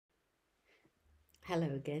Hello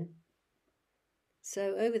again.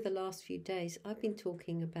 So, over the last few days, I've been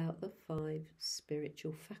talking about the five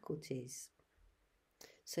spiritual faculties.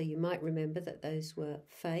 So, you might remember that those were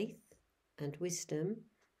faith and wisdom,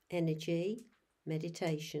 energy,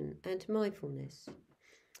 meditation, and mindfulness.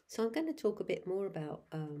 So, I'm going to talk a bit more about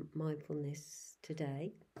mindfulness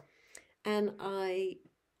today. And I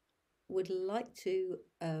would like to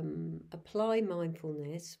apply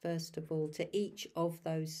mindfulness, first of all, to each of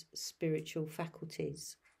those spiritual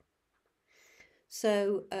faculties.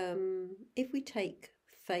 So, if we take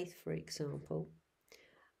faith, for example,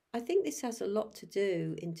 I think this has a lot to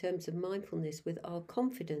do in terms of mindfulness with our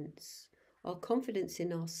confidence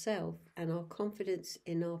in ourself and our confidence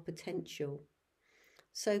in our potential.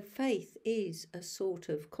 So, faith is a sort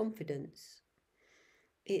of confidence.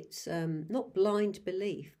 It's not blind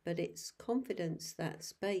belief, but it's confidence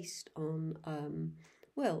that's based on,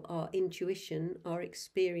 our intuition, our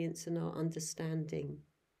experience, and our understanding.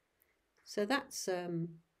 So that's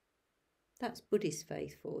Buddhist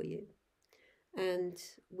faith for you. And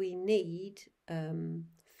we need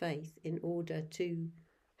faith in order to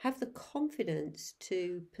have the confidence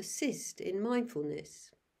to persist in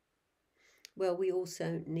mindfulness. Well, we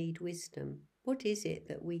also need wisdom. What is it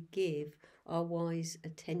that we give our wise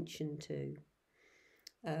attention to?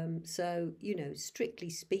 Strictly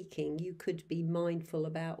speaking, you could be mindful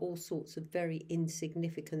about all sorts of very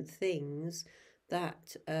insignificant things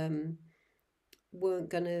that weren't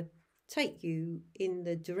going to take you in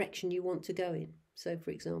the direction you want to go in. So,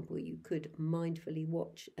 for example, you could mindfully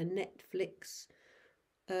watch a Netflix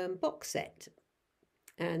box set,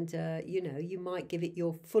 and you might give it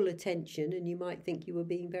your full attention, and you might think you were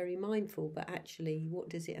being very mindful, but actually, what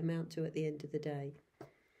does it amount to at the end of the day?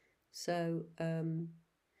 So,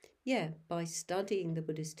 by studying the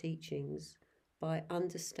Buddhist teachings, by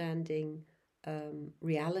understanding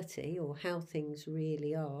reality or how things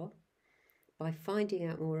really are, by finding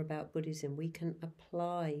out more about Buddhism, we can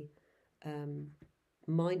apply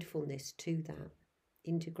mindfulness to that,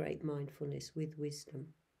 integrate mindfulness with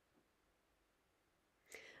wisdom.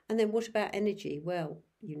 And then what about energy? Well,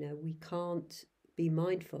 we can't be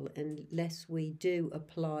mindful unless we do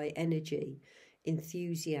apply energy,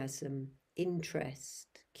 enthusiasm,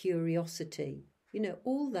 interest, curiosity.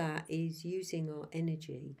 All that is using our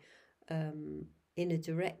energy in a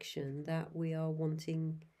direction that we are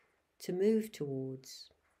wanting to move towards.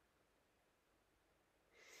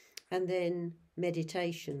 And then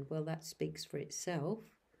meditation, well, that speaks for itself,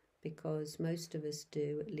 because most of us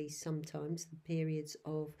do, at least sometimes, the periods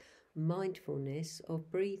of mindfulness of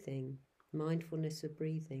breathing.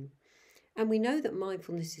 And we know that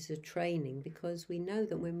mindfulness is a training, because we know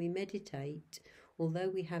that when we meditate, although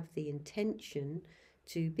we have the intention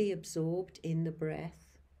to be absorbed in the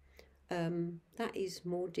breath, that is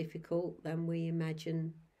more difficult than we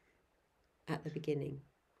imagine at the beginning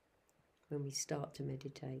when we start to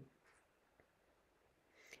meditate.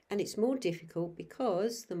 And it's more difficult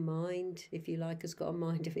because the mind, if you like, has got a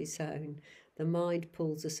mind of its own. The mind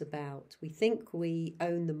pulls us about. We think we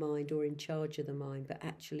own the mind or in charge of the mind, but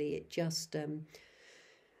actually it just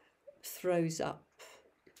throws up,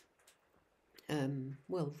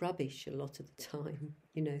 rubbish a lot of the time.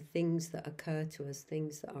 Things that occur to us,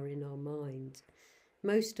 things that are in our mind.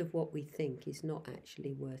 Most of what we think is not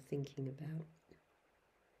actually worth thinking about.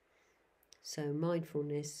 So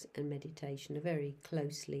mindfulness and meditation are very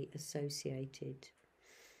closely associated.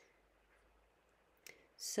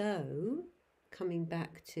 So, coming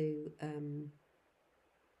back to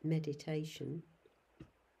meditation,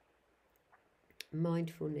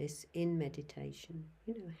 mindfulness in meditation.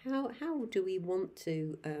 How do we want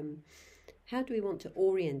to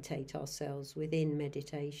orientate ourselves within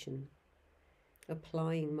meditation?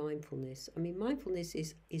 Applying mindfulness. I mean, mindfulness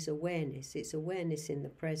is awareness. It's awareness in the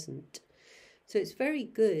present. So it's very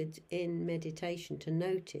good in meditation to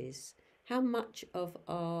notice how much of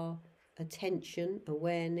our attention,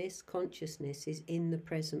 awareness, consciousness is in the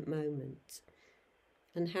present moment,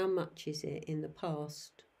 and how much is it in the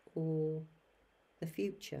past or the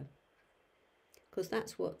future, because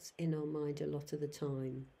that's what's in our mind a lot of the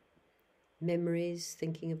time. Memories,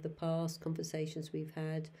 thinking of the past, conversations we've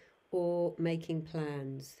had, or making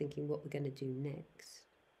plans, thinking what we're going to do next.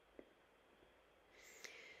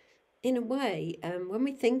 In a way, when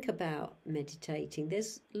we think about meditating,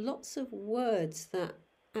 there's lots of words that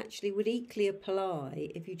actually would equally apply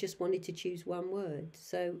if you just wanted to choose one word.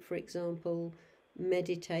 So, for example,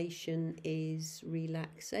 meditation is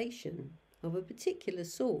relaxation of a particular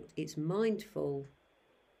sort. It's mindful.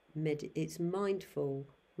 It's mindful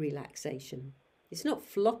relaxation. It's not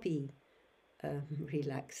floppy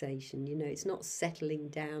relaxation. It's not settling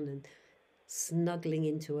down and snuggling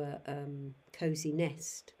into a cozy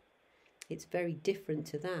nest. It's very different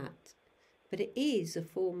to that, but it is a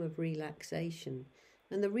form of relaxation.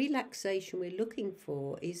 And the relaxation we're looking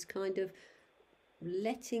for is kind of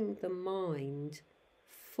letting the mind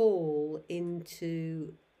fall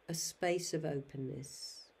into a space of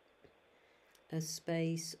openness, a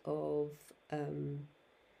space of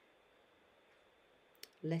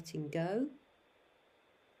letting go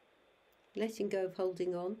of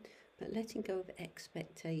holding on, but letting go of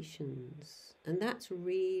expectations. And that's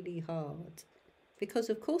really hard, because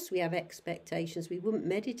of course we have expectations. We wouldn't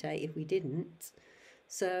meditate if we didn't.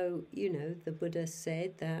 So, the Buddha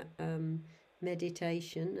said that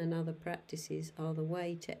meditation and other practices are the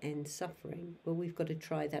way to end suffering. Well, we've got to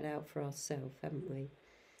try that out for ourselves, haven't we?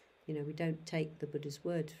 We don't take the Buddha's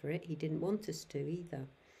word for it. He didn't want us to either.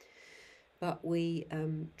 But we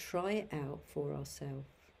try it out for ourselves.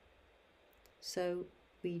 So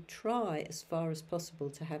we try as far as possible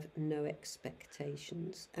to have no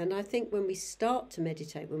expectations. And I think when we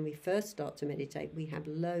first start to meditate, we have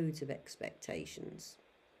loads of expectations.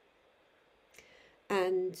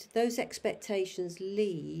 And those expectations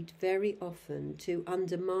lead very often to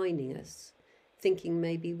undermining us, thinking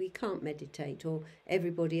maybe we can't meditate, or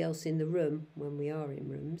everybody else in the room, when we are in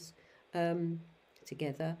rooms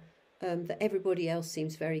together, that everybody else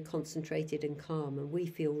seems very concentrated and calm, and we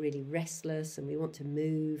feel really restless and we want to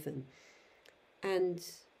move. And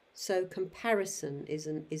so comparison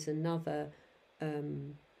is another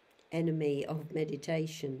enemy of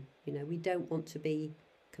meditation. We don't want to be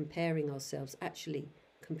comparing ourselves. Actually,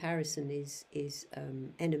 comparison is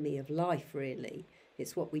enemy of life, really.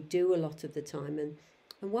 It's what we do a lot of the time, and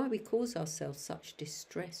why we cause ourselves such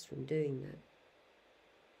distress from doing that.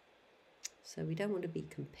 So we don't want to be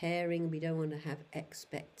comparing, we don't want to have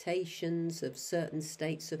expectations of certain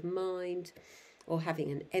states of mind or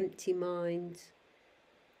having an empty mind.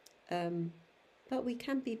 But we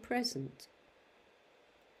can be present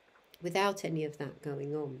without any of that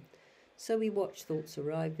going on. So we watch thoughts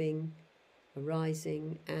arising,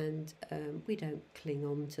 and we don't cling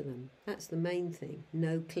on to them. That's the main thing,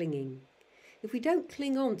 no clinging. If we don't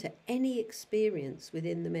cling on to any experience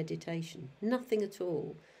within the meditation, nothing at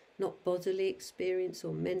all, not bodily experience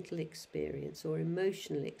or mental experience or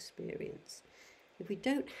emotional experience, if we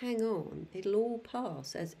don't hang on, it'll all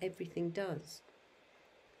pass, as everything does.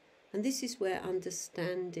 And this is where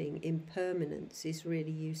understanding impermanence is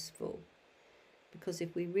really useful. Because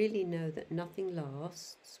if we really know that nothing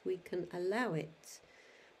lasts, we can allow it.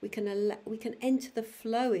 We can enter the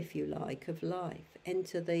flow, if you like, of life,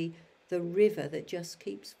 enter the river that just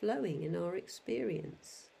keeps flowing in our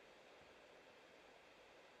experience.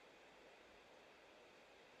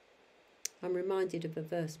 I'm reminded of a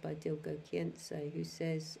verse by Dilgo Khyentse who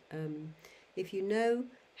says, if you know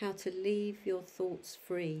how to leave your thoughts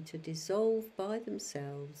free to dissolve by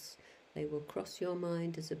themselves, they will cross your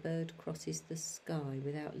mind as a bird crosses the sky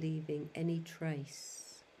without leaving any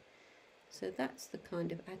trace. So that's the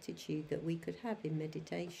kind of attitude that we could have in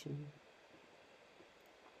meditation.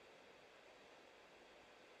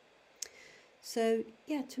 So,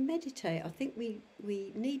 to meditate, I think we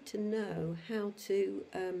need to know how to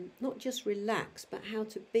not just relax, but how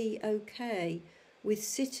to be okay with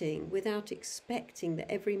sitting without expecting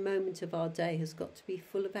that every moment of our day has got to be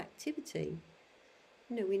full of activity.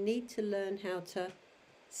 We need to learn how to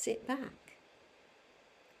sit back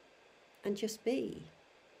and just be.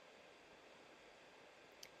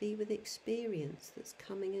 Be with experience that's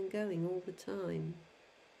coming and going all the time.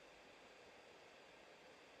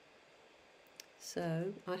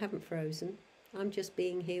 So, I haven't frozen. I'm just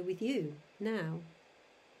being here with you now.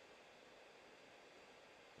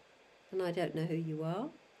 And I don't know who you are.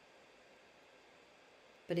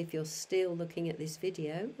 But if you're still looking at this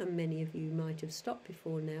video, and many of you might have stopped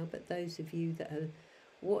before now, but those of you that are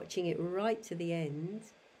watching it right to the end,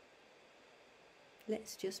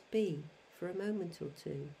 let's just be for a moment or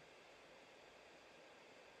two.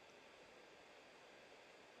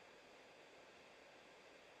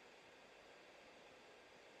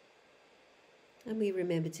 And we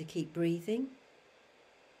remember to keep breathing.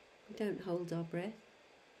 We don't hold our breath.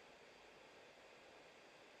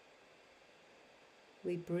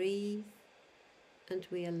 We breathe and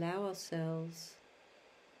we allow ourselves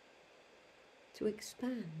to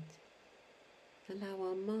expand. Allow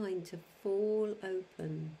our mind to fall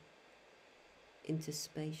open into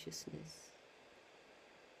spaciousness.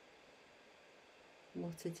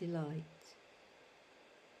 What a delight.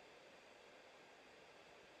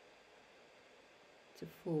 To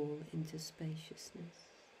fall into spaciousness.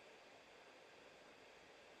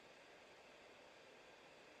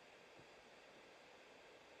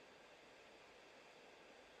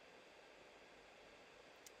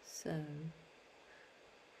 So I'm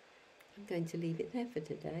going to leave it there for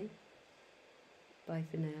today. Bye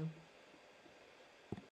for now.